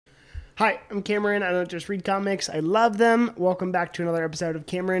Hi, I'm Cameron. I don't just read comics, I love them. Welcome back to another episode of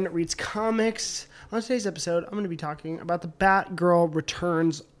Cameron Reads Comics. On today's episode, I'm going to be talking about the Batgirl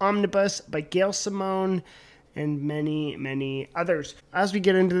Returns Omnibus by Gail Simone and many, many others. As we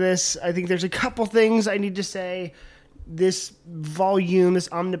get into this, I think there's a couple things I need to say. This volume, this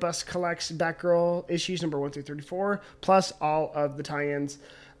omnibus, collects Batgirl issues number 1 through 34, plus all of the tie-ins.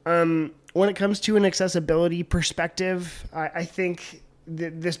 When it comes to an accessibility perspective, I think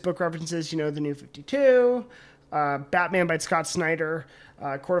this book references, the New 52, Batman by Scott Snyder,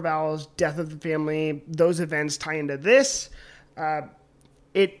 Court of Owls, Death of the Family. Those events tie into this.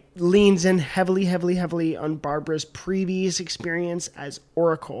 It leans in heavily on Barbara's previous experience as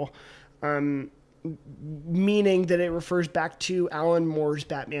Oracle, meaning that it refers back to Alan Moore's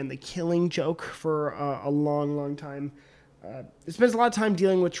Batman, The Killing Joke, for a long time. It spends a lot of time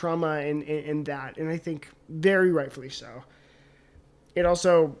dealing with trauma in that, and I think very rightfully so. It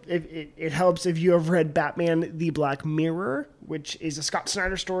also, it helps if you have read Batman The Black Mirror, which is a Scott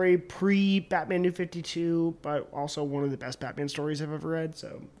Snyder story pre-Batman New 52, but also one of the best Batman stories I've ever read,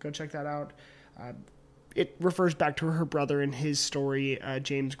 so go check that out. It refers back to her brother and his story,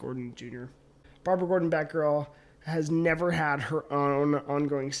 James Gordon Jr. Barbara Gordon Batgirl has never had her own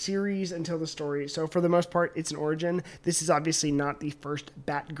ongoing series until the story, so for the most part, it's an origin. This is obviously not the first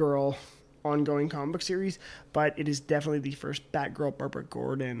Batgirl ongoing comic book series, but it is definitely the first Batgirl Barbara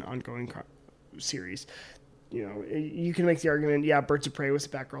Gordon ongoing series. You can make the argument, Birds of Prey was a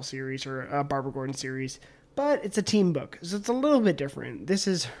Batgirl series or a Barbara Gordon series, but it's a team book, so it's a little bit different. This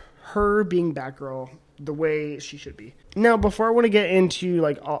is her being Batgirl the way she should be. Now, before I want to get into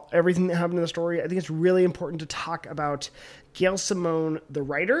everything that happened in the story, I think it's really important to talk about Gail Simone, the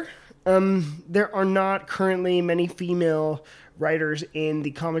writer. There are not currently many female writers in the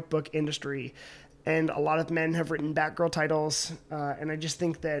comic book industry, and a lot of men have written Batgirl titles, and I just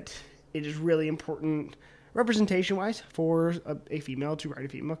think that it is really important representation-wise for a female to write a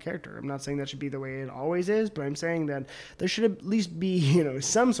female character. I'm not saying that should be the way it always is, but I'm saying that there should at least be,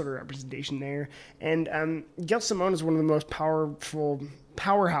 some sort of representation there. And Gail Simone is one of the most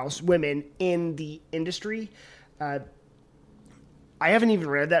powerhouse women in the industry. I haven't even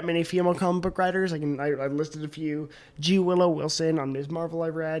read that many female comic book writers. I listed a few. G. Willow Wilson on Ms. Marvel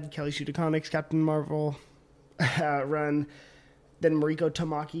I've read. Kelly Sue DeConnick's Captain Marvel run. Then Mariko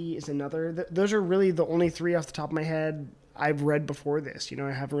Tamaki is another. Those are really the only three off the top of my head I've read before this.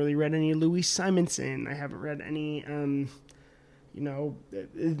 I haven't really read any Louise Simonson. I haven't read any,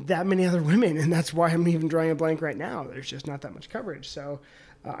 that many other women, and that's why I'm even drawing a blank right now. There's just not that much coverage. So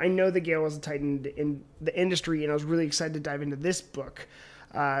I know that Gail was a titan in the industry, and I was really excited to dive into this book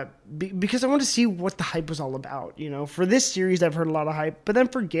because I wanted to see what the hype was all about. For this series, I've heard a lot of hype, but then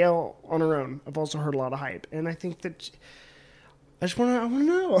for Gail on her own, I've also heard a lot of hype, and I think that I want to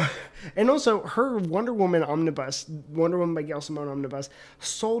know. And also, her Wonder Woman omnibus, Wonder Woman by Gail Simone omnibus,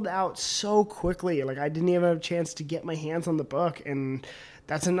 sold out so quickly. I didn't even have a chance to get my hands on the book, and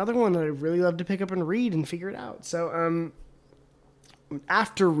that's another one that I'd really love to pick up and read and figure it out. So,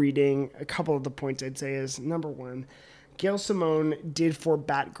 after reading, a couple of the points I'd say is, number one, Gail Simone did for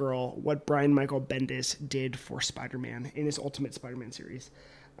Batgirl what Brian Michael Bendis did for Spider-Man in his Ultimate Spider-Man series.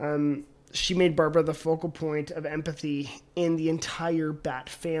 She made Barbara the focal point of empathy in the entire Bat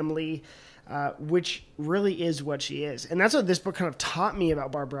family, which really is what she is. And that's what this book kind of taught me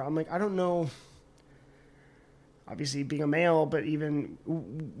about Barbara. I'm like, I don't know, obviously being a male, but even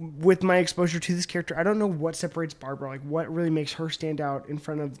with my exposure to this character, I don't know what separates Barbara, what really makes her stand out in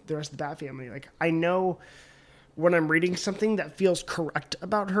front of the rest of the Bat family. I know when I'm reading something that feels correct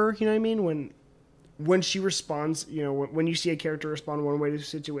about her, you know what I mean? When she responds, when you see a character respond one way to a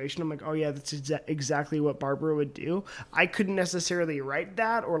situation, I'm like, oh yeah, that's exactly what Barbara would do. I couldn't necessarily write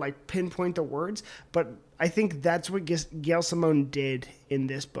that or pinpoint the words, but I think that's what Gail Simone did in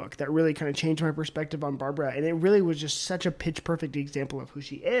this book that really kind of changed my perspective on Barbara, and it really was just such a pitch perfect example of who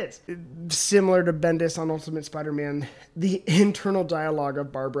she is. Similar to Bendis on Ultimate Spider-Man, the internal dialogue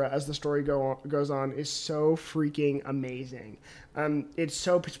of Barbara as the story goes on is so freaking amazing. It's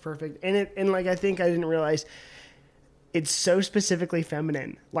so pitch perfect, and I think I didn't realize it's so specifically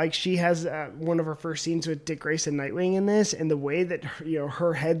feminine. She has one of her first scenes with Dick Grayson Nightwing in this, and the way that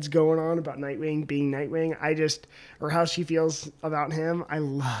her head's going on about Nightwing being Nightwing, or how she feels about him, I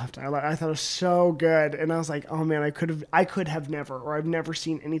loved. I thought it was so good, and I was like, oh man, I could have never, or I've never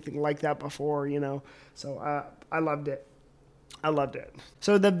seen anything like that before, So I loved it. I loved it.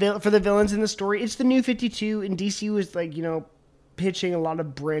 So for the villains in the story, it's the New 52, and DC was pitching a lot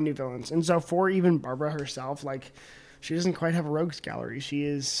of brand new villains, and so for even Barbara herself, she doesn't quite have a rogues gallery. She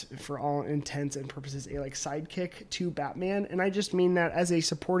is, for all intents and purposes, a like sidekick to Batman, and I just mean that as a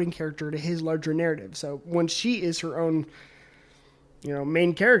supporting character to his larger narrative. So when she is her own,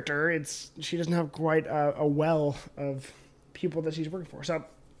 main character, she doesn't have quite a well of people that she's working for. So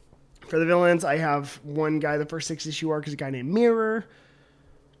for the villains, I have one guy. The first 6-issue arc is a guy named Mirror.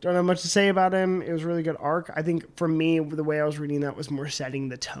 Don't have much to say about him. It was a really good arc. I think for me, the way I was reading that was more setting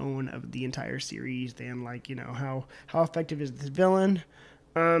the tone of the entire series than how effective is this villain.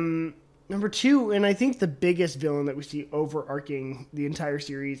 Number 2, and I think the biggest villain that we see overarching the entire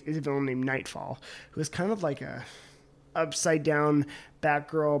series is a villain named Nightfall, who is kind of like a upside down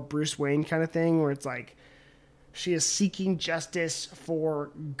Batgirl Bruce Wayne kind of thing, where it's like she is seeking justice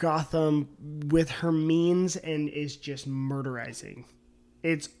for Gotham with her means and is just murderizing.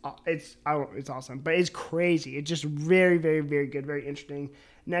 It's awesome, but it's crazy. It's just very, very, very good, very interesting.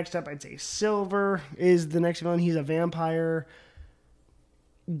 Next up, I'd say Silver is the next villain. He's a vampire.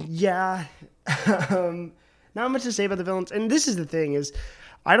 Yeah, not much to say about the villains. And this is the thing is,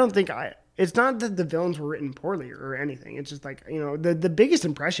 it's not that the villains were written poorly or anything. It's just like, the biggest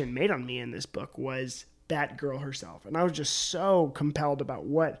impression made on me in this book was Batgirl herself. And I was just so compelled about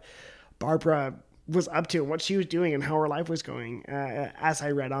what Barbara was up to and what she was doing and how her life was going as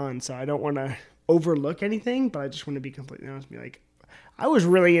I read on. So I don't want to overlook anything, but I just want to be completely honest and be like, I was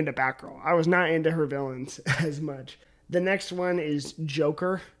really into Batgirl. I was not into her villains as much. The next one is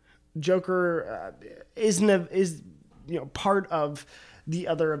Joker. Joker is part of the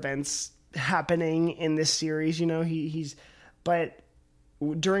other events happening in this series. But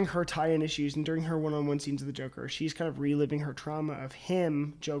during her tie-in issues and during her one-on-one scenes of the Joker, she's kind of reliving her trauma of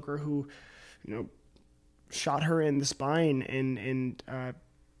him, Joker, who shot her in the spine and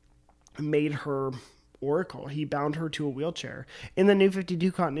made her Oracle. He bound her to a wheelchair. In the New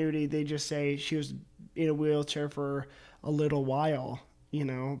 52 continuity, they just say she was in a wheelchair for a little while,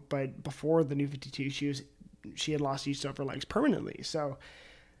 but before the New 52, she had lost use of her legs permanently. So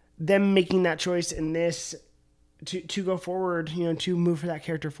them making that choice in this to go forward, to move that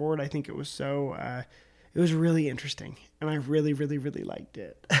character forward, I think it was so, it was really interesting, and I really, really, really liked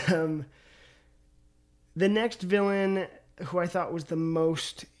it. The next villain, who I thought was the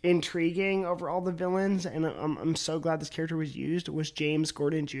most intriguing over all the villains, and I'm so glad this character was used, was James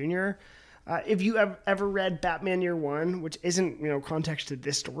Gordon Jr. If you have ever read Batman Year One, which isn't context to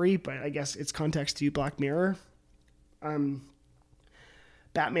this story, but I guess it's context to Black Mirror,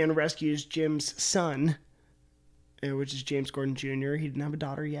 Batman rescues Jim's son, which is James Gordon Jr. He didn't have a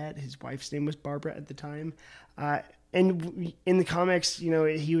daughter yet. His wife's name was Barbara at the time. And in the comics,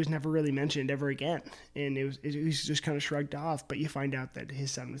 he was never really mentioned ever again. And it was just kind of shrugged off. But you find out that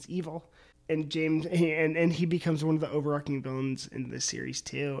his son was evil. And James, and he becomes one of the overarching villains in this series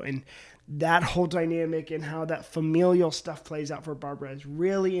too. And that whole dynamic and how that familial stuff plays out for Barbara is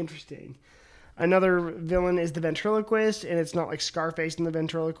really interesting. Another villain is the Ventriloquist, and it's not like Scarface in the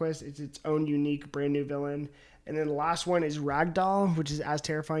Ventriloquist. It's its own unique, brand new villain. And then the last one is Ragdoll, which is as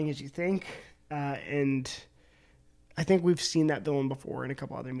terrifying as you think. And I think we've seen that villain before in a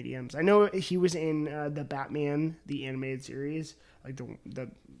couple other mediums. I know he was in the Batman, the animated series, like the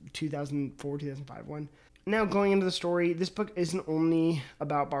 2004, 2005 one. Now, going into the story, this book isn't only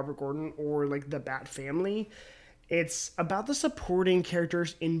about Barbara Gordon or like the Bat family. It's about the supporting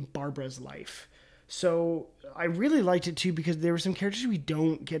characters in Barbara's life. So I really liked it too because there were some characters we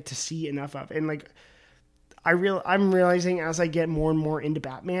don't get to see enough of. And like, I'm realizing as I get more and more into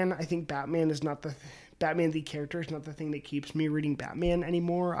Batman, I think Batman the character is not the thing that keeps me reading Batman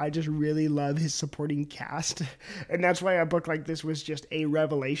anymore. I just really love his supporting cast. And that's why a book like this was just a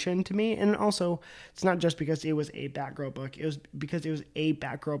revelation to me. And also, it's not just because it was a Batgirl book. It was because it was a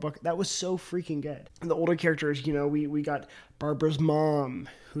Batgirl book that was so freaking good. The older characters, we got Barbara's mom,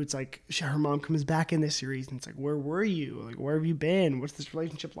 who it's like, her mom comes back in this series. And it's like, where were you? Like, where have you been? What's this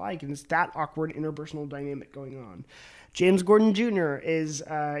relationship like? And it's that awkward interpersonal dynamic going on. James Gordon Jr. is...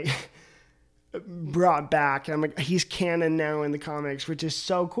 brought back. I'm like, he's canon now in the comics, which is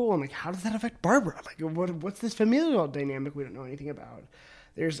so cool. I'm like, how does that affect Barbara? Like, what's this familial dynamic we don't know anything about?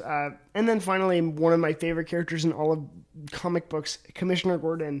 There's and then finally, one of my favorite characters in all of comic books, Commissioner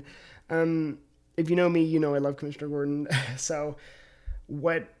Gordon. If you know me, you know I love Commissioner Gordon. So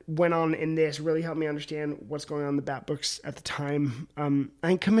what went on in this really helped me understand what's going on in the Bat books at the time. I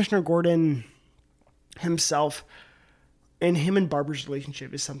think Commissioner Gordon himself and him and Barbara's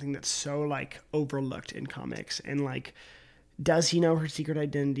relationship is something that's so like overlooked in comics. And like, does he know her secret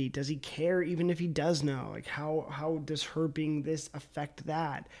identity? Does he care even if he does know? Like, how does her being this affect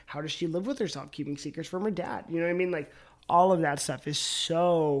that? How does she live with herself, keeping secrets from her dad? You know what I mean? Like, all of that stuff is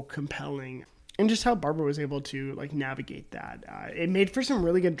so compelling. and just how Barbara was able to like navigate that. It made for some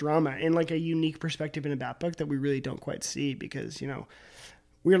really good drama and like a unique perspective in a Bat book that we really don't quite see because, you know,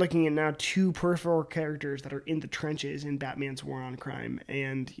 we're looking at now two peripheral characters that are in the trenches in Batman's war on crime.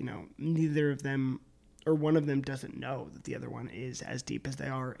 And, you know, neither of them or one of them doesn't know that the other one is as deep as they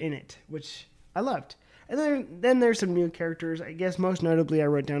are in it, which I loved. And then there's some new characters. I guess most notably I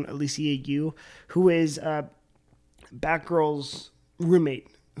wrote down Alicia Yu, who is Batgirl's roommate,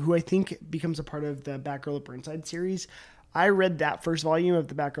 who I think becomes a part of the Batgirl of Burnside series. I read that first volume of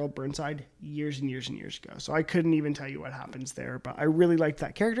the Batgirl Burnside years and years and years ago, so I couldn't even tell you what happens there, but I really liked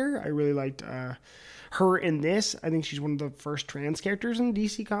that character. I really liked her in this. I think she's one of the first trans characters in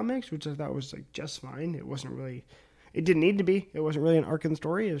DC Comics, which I thought was like just fine. It didn't need to be. It wasn't really an arc in the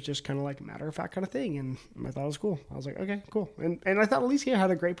story. It was just kind of like a matter-of-fact kind of thing, and I thought it was cool. I was like, okay, cool. And I thought Alicia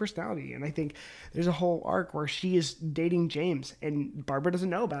had a great personality, and I think there's a whole arc where she is dating James, and Barbara doesn't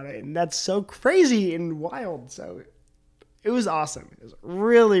know about it, and that's so crazy and wild, so... It was awesome. It was a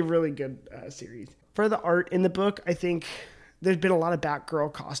really, really good series. For the art in the book, I think there's been a lot of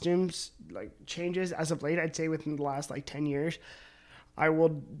Batgirl costumes, like changes as of late. I'd say within the last like 10 years, I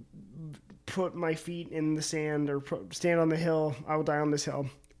will put my feet in the sand or stand on the hill. I will die on this hill.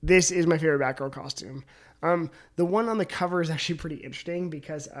 This is my favorite Batgirl costume. The one on the cover is actually pretty interesting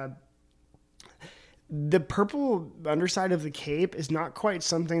because the purple underside of the cape is not quite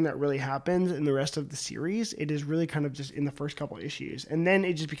something that really happens in the rest of the series. It is really kind of just in the first couple issues. And then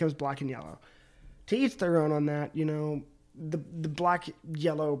it just becomes black and yellow. To each their own on that, you know, the black,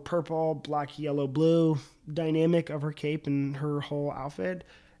 yellow, purple, black, yellow, blue dynamic of her cape and her whole outfit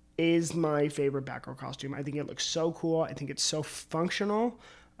is my favorite Batgirl costume. I think it looks so cool. I think it's so functional.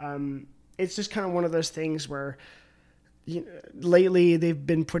 It's just kind of one of those things where... You know, lately they've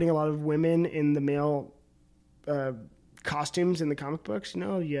been putting a lot of women in the male costumes in the comic books. You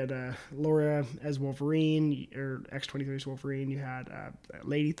know, you had Laura as Wolverine, or X-23 as Wolverine. You had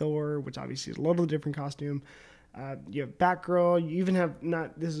Lady Thor, which obviously is a little different costume. You have Batgirl. You even have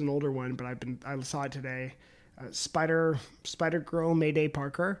this is an older one, but I saw it today. Spider Girl, Mayday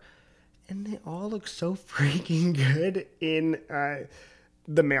Parker, and they all look so freaking good in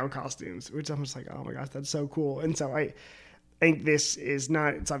the male costumes, which I'm just like, oh my gosh, that's so cool. And so I think it's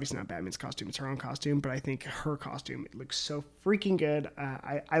obviously not Batman's costume, it's her own costume, but I think her costume, it looks so freaking good.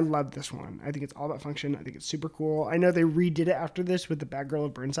 I love this one. I think it's all about function. I think it's super cool. I know they redid it after this with the Batgirl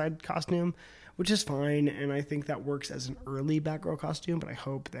of Burnside costume, which is fine, and I think that works as an early Batgirl costume, but I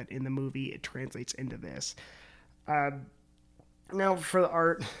hope that in the movie it translates into this. Now for the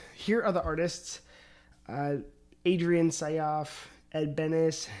art, here are the artists. Adrian Sayoff, Ed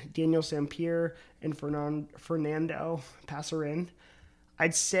Benes, Daniel Sampere, and Fernando Passarin.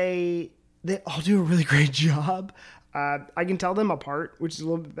 I'd say they all do a really great job. I can tell them apart, which is a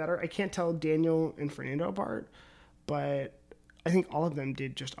little bit better. I can't tell Daniel and Fernando apart, but I think all of them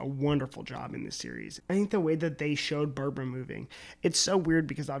did just a wonderful job in this series. I think the way that they showed Barbara moving, it's so weird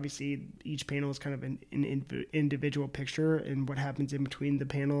because obviously each panel is kind of an individual picture, and what happens in between the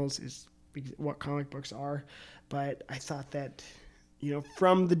panels is what comic books are. But I thought that, you know,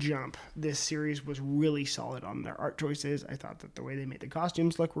 from the jump, this series was really solid on their art choices. I thought that the way they made the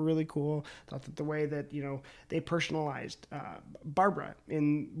costumes look were really cool. I thought that the way that, you know, they personalized Barbara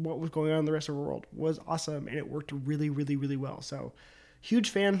in what was going on in the rest of the world was awesome, and it worked really, really, really well. So,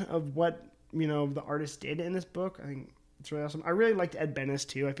 huge fan of what, you know, the artist did in this book. I think it's really awesome. I really liked Ed Benes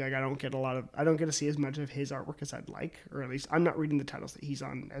too. I feel like I don't get to see as much of his artwork as I'd like, or at least I'm not reading the titles that he's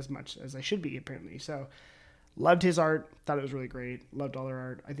on as much as I should be, apparently. So, loved his art. Thought it was really great. Loved all their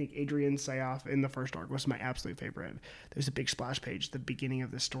art. I think Adrian Sayoff in the first arc was my absolute favorite. There's a big splash page at the beginning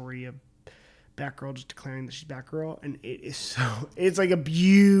of the story of Batgirl just declaring that she's Batgirl, and it's like a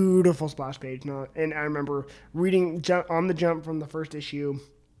beautiful splash page. And I remember reading on the jump from the first issue.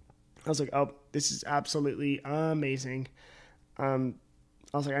 I was like, oh, this is absolutely amazing. I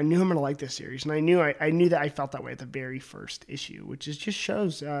was like, I knew I'm going to like this series, and I knew that I felt that way at the very first issue, which just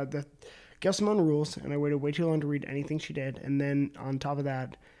shows that Gail Simone rules, and I waited way too long to read anything she did. And then on top of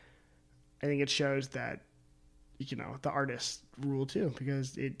that, I think it shows that, you know, the artists rule too,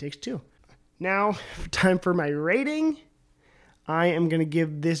 because it takes two. Now, time for my rating. I am going to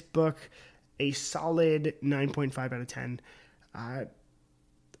give this book a solid 9.5 out of 10. I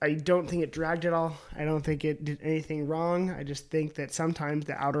don't think it dragged at all. I don't think it did anything wrong. I just think that sometimes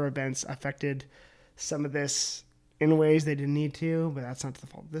the outer events affected some of this in ways they didn't need to, but that's not the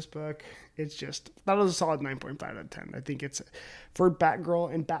fault of this book. It's just, that was a solid 9.5 out of 10. I think it's, for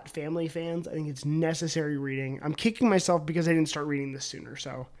Batgirl and Bat Family fans, I think it's necessary reading. I'm kicking myself because I didn't start reading this sooner,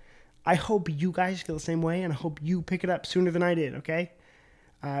 so I hope you guys feel the same way, and I hope you pick it up sooner than I did, okay?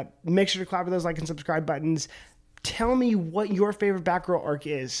 Make sure to clap those like and subscribe buttons. Tell me what your favorite Batgirl arc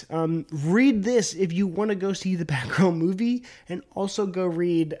is. Read this if you want to go see the Batgirl movie, and also go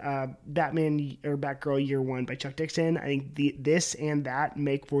read Batman or Batgirl Year One by Chuck Dixon. I think this and that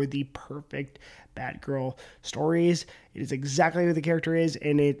make for the perfect Batgirl stories. It is exactly who the character is,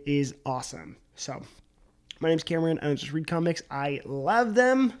 and it is awesome. So, my name's Cameron. I just read comics. I love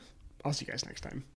them. I'll see you guys next time.